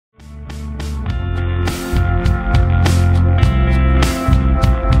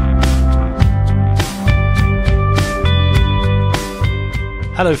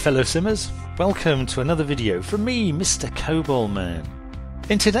Hello fellow simmers, welcome to another video from me, Mr. Kobolman.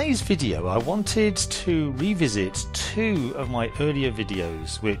 In today's video I wanted to revisit two of my earlier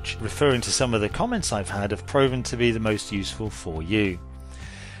videos which, referring to some of the comments I've had, have proven to be the most useful for you.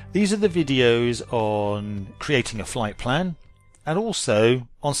 These are the videos on creating a flight plan and also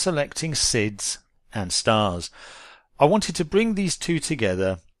on selecting SIDs and stars. I wanted to bring these two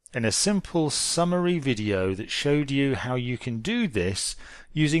together in a simple summary video that showed you how you can do this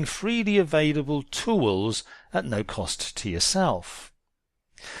using freely available tools at no cost to yourself.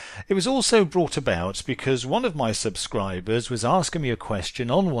 It was also brought about because one of my subscribers was asking me a question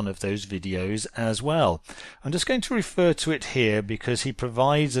on one of those videos as well. I'm just going to refer to it here because he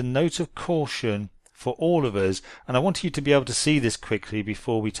provides a note of caution for all of us, and I want you to be able to see this quickly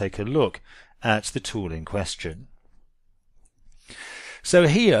before we take a look at the tool in question. So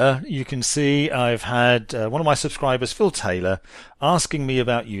here you can see I've had one of my subscribers, Phil Taylor, asking me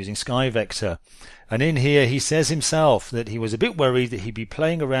about using SkyVector. And in here he says himself that he was a bit worried that he'd be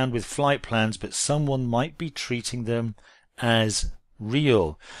playing around with flight plans but someone might be treating them as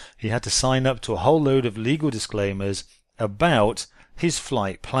real. He had to sign up to a whole load of legal disclaimers about his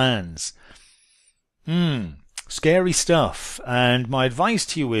flight plans. Scary stuff. And my advice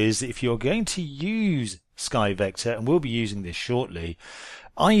to you is that if you're going to use SkyVector, and we'll be using this shortly,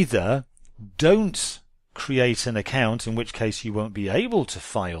 either don't create an account, in which case you won't be able to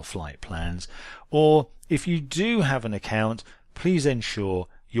file flight plans, or if you do have an account, please ensure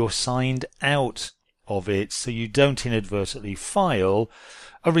you're signed out of it so you don't inadvertently file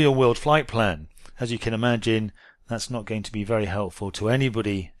a real world flight plan. As you can imagine, that's not going to be very helpful to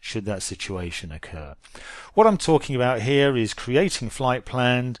anybody should that situation occur. What I'm talking about here is creating flight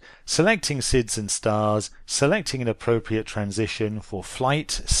plans, selecting SIDs and stars, selecting an appropriate transition for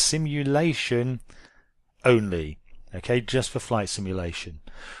flight simulation only. Okay, just for flight simulation.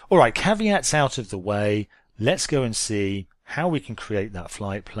 Alright, caveats out of the way, let's go and see how we can create that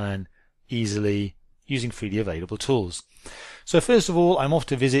flight plan easily using freely available tools. So first of all, I'm off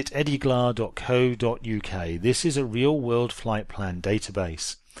to visit eddyglar.co.uk. This is a real-world flight plan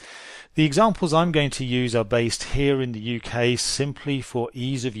database. The examples I'm going to use are based here in the UK simply for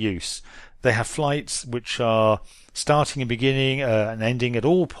ease of use. They have flights which are starting and beginning and ending at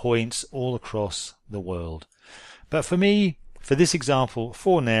all points all across the world. But for me, for this example,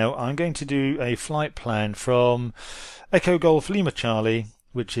 for now, I'm going to do a flight plan from Echo Golf Lima Charlie,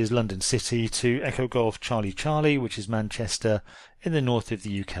 which is London City, to Echo Golf Charlie Charlie, which is Manchester in the north of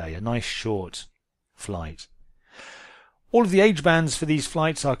the UK. A nice short flight. All of the age bands for these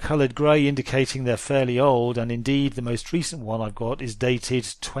flights are coloured grey, indicating they're fairly old, and indeed the most recent one I've got is dated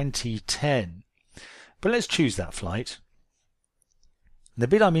 2010. But let's choose that flight. The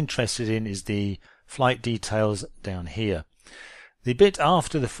bit I'm interested in is the flight details down here. The bit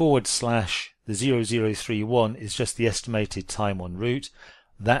after the / the 0031 is just the estimated time en route.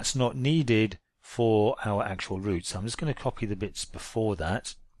 That's not needed for our actual route. So I'm just going to copy the bits before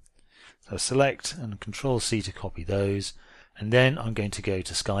that. So select and Control-C to copy those. And then I'm going to go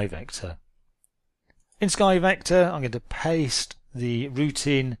to SkyVector. In SkyVector, I'm going to paste the route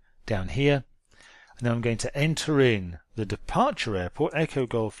in down here. And then I'm going to enter in the departure airport, Echo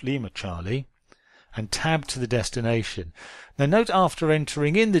Golf Lima Charlie, and tab to the destination. Now note, after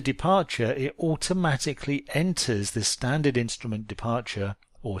entering in the departure, it automatically enters the standard instrument departure,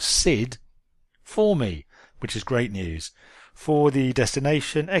 or SID, for me, which is great news. For the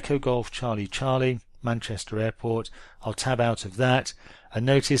destination, Echo Golf Charlie Charlie, Manchester Airport, I'll tab out of that, and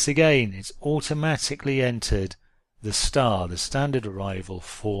notice again it's automatically entered the star, the standard arrival,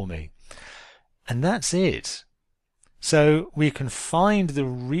 for me. And that's it. So we can find the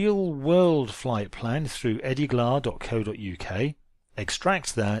real world flight plan through eddyglar.co.uk,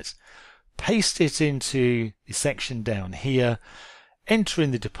 extract that, paste it into the section down here, enter in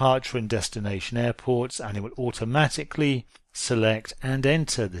the departure and destination airports, and it will automatically select and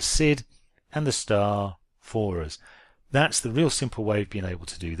enter the SID and the star for us. That's the real simple way of being able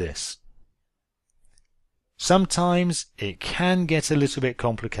to do this. Sometimes it can get a little bit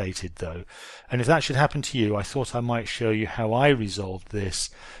complicated though, and if that should happen to you, I thought I might show you how I resolved this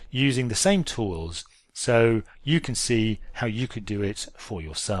using the same tools so you can see how you could do it for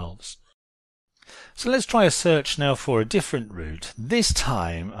yourselves. So let's try a search now for a different route. This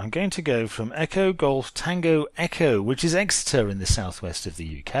time I'm going to go from Echo Golf Tango Echo, which is Exeter in the southwest of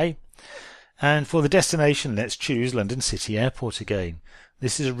the UK, and for the destination let's choose London City Airport again.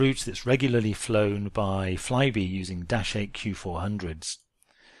 This is a route that's regularly flown by Flybe using Dash 8 Q400s.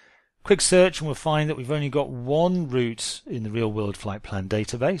 Quick search and we'll find that we've only got one route in the real world flight plan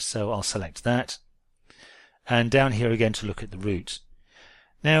database, so I'll select that. And down here again to look at the route.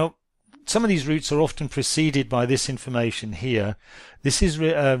 Now, some of these routes are often preceded by this information here. This is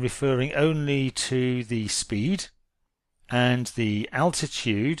referring only to the speed and the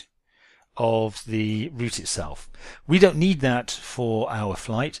altitude of the route itself. We don't need that for our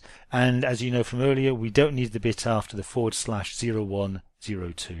flight, and as you know from earlier, we don't need the bit after the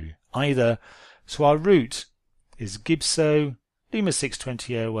 /0102 either. So our route is Gibso, Lima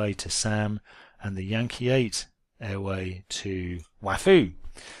 620 airway to Sam, and the Yankee 8 airway to Wafu.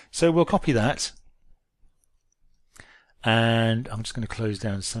 So we'll copy that, and I'm just going to close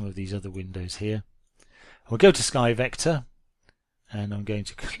down some of these other windows here. We'll go to SkyVector, and I'm going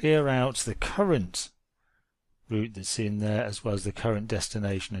to clear out the current route that's in there, as well as the current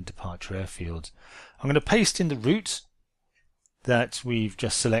destination and departure airfields. I'm going to paste in the route that we've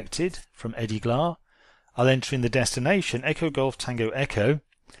just selected from Eddie Glar. I'll enter in the destination, Echo Golf Tango Echo,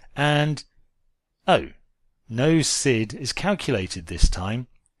 and oh, no SID is calculated this time.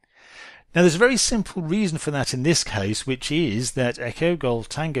 Now there's a very simple reason for that in this case, which is that Echo Golf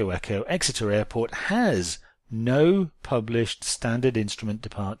Tango Echo Exeter Airport has no published standard instrument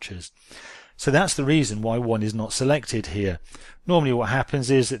departures. So that's the reason why one is not selected here. Normally what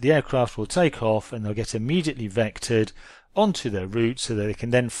happens is that the aircraft will take off and they'll get immediately vectored onto their route so that they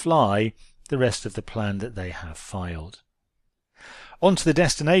can then fly the rest of the plan that they have filed. On to the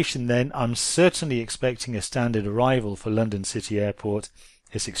destination then, I'm certainly expecting a standard arrival for London City Airport.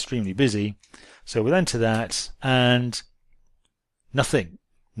 It's extremely busy, so we'll enter that, and nothing.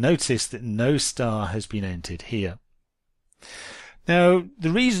 Notice that no star has been entered here. Now,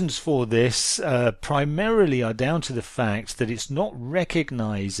 the reasons for this primarily are down to the fact that it's not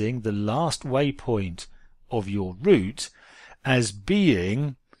recognizing the last waypoint of your route as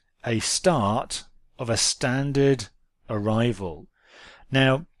being a start of a standard arrival.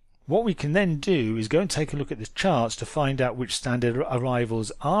 Now, what we can then do is go and take a look at the charts to find out which standard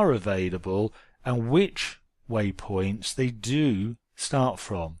arrivals are available and which waypoints they do start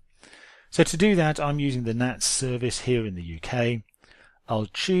from. So to do that, I'm using the NATS service here in the UK. I'll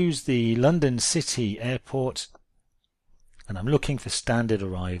choose the London City Airport, and I'm looking for standard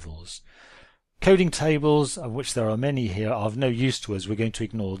arrivals. Coding tables, of which there are many here, are of no use to us. We're going to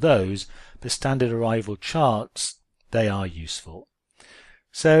ignore those, but standard arrival charts, they are useful.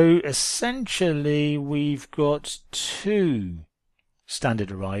 So essentially we've got two standard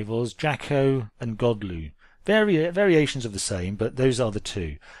arrivals, Jacko and Godlu. Variations of the same, but those are the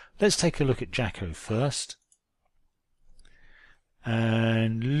two. Let's take a look at Jacko first.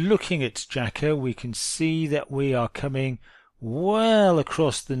 And looking at Jacko, we can see that we are coming well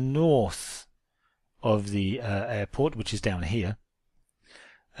across the north of the airport, which is down here,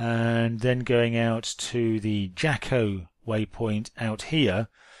 and then going out to the Jacko waypoint out here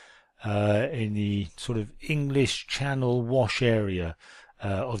in the sort of English Channel Wash area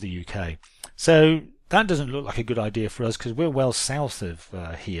of the UK. So that doesn't look like a good idea for us because we're well south of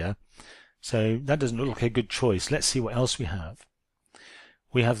here. So that doesn't look like a good choice. Let's see what else we have.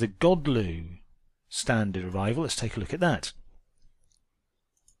 We have the Godlu standard arrival. Let's take a look at that.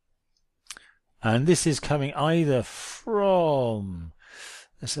 And this is coming either from,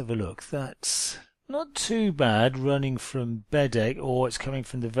 let's have a look, that's not too bad, running from Bedeck, or it's coming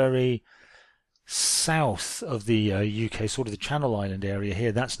from the very south of the UK, sort of the Channel Island area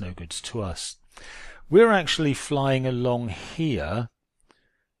here. That's no good to us. We're actually flying along here,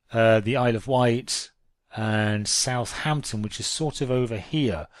 the Isle of Wight and Southampton, which is sort of over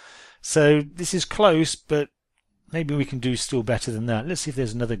here. So this is close, but maybe we can do still better than that. Let's see if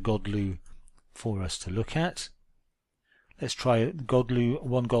there's another Godlu for us to look at. Let's try Godlu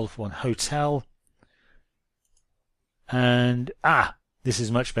 1 Golf 1 Hotel. And this is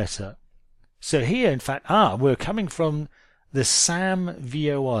much better. So here, in fact, we're coming from the SAM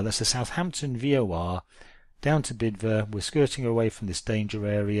VOR, that's the Southampton VOR, down to Bidver. We're skirting away from this danger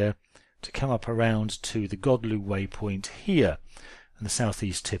area to come up around to the Godlu waypoint here in the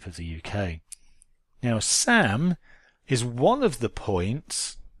southeast tip of the UK. Now, SAM is one of the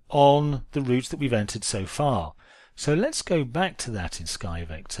points on the routes that we've entered so far. So let's go back to that in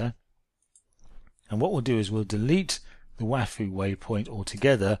SkyVector. And what we'll do is we'll delete the Wafu waypoint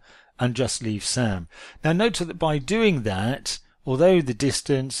altogether and just leave SAM. Now note that by doing that, although the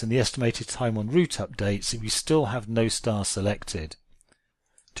distance and the estimated time on route updates, we still have no star selected.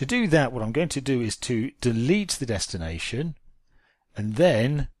 To do that, what I'm going to do is to delete the destination and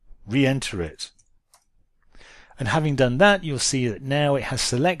then re-enter it. And having done that, you'll see that now it has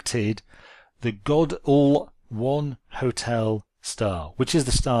selected the Godlu 1 Hotel star, which is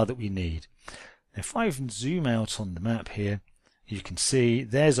the star that we need. If I zoom out on the map here, you can see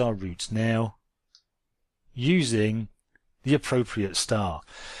there's our route now using the appropriate star.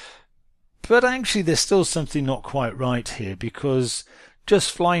 But actually there's still something not quite right here, because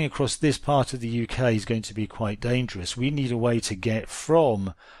just flying across this part of the UK is going to be quite dangerous. We need a way to get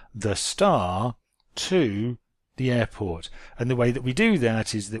from the star to the airport, and the way that we do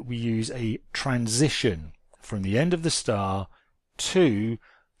that is that we use a transition from the end of the star to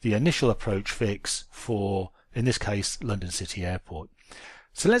the initial approach fix for, in this case, London City Airport.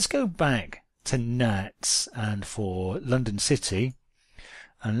 So let's go back to NATS and for London City,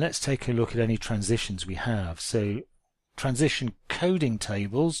 and let's take a look at any transitions we have. So transition coding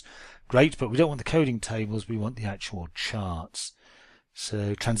tables, great, but we don't want the coding tables, we want the actual charts.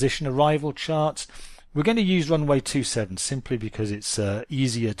 So transition arrival charts, we're going to use runway 27 simply because it's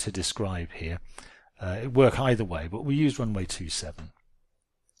easier to describe here. It work either way, but we use runway 27.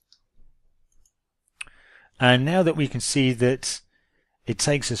 And now that we can see that it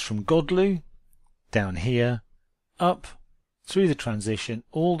takes us from Godlu down here, up through the transition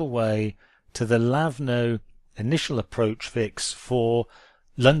all the way to the Lavno initial approach fix for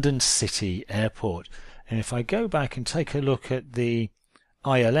London City Airport. And if I go back and take a look at the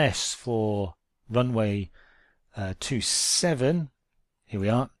ILS for runway 27, here we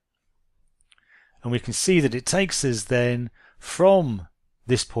are, and we can see that it takes us then from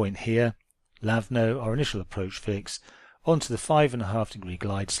this point here, Lavno, our initial approach fix, onto the 5.5 degree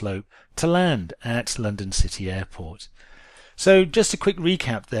glide slope to land at London City Airport. So just a quick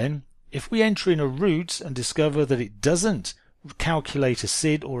recap then. If we enter in a route and discover that it doesn't calculate a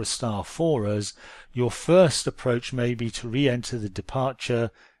SID or a star for us, your first approach may be to re-enter the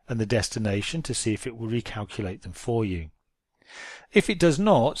departure and the destination to see if it will recalculate them for you. If it does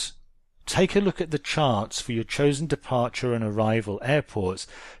not, take a look at the charts for your chosen departure and arrival airports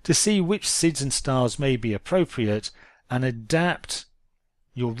to see which SIDs and stars may be appropriate, and adapt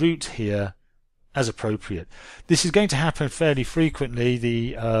your route here as appropriate. This is going to happen fairly frequently.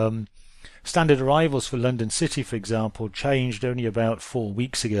 The standard arrivals for London City, for example, changed only about 4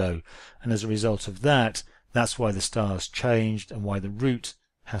 weeks ago, and as a result of that, that's why the stars changed and why the route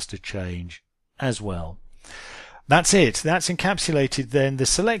has to change as well. That's it. That's encapsulated then the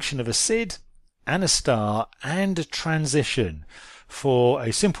selection of a SID and a star and a transition for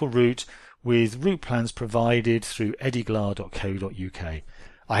a simple route with route plans provided through eddyglar.co.uk.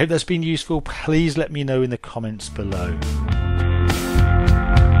 I hope that's been useful. Please let me know in the comments below.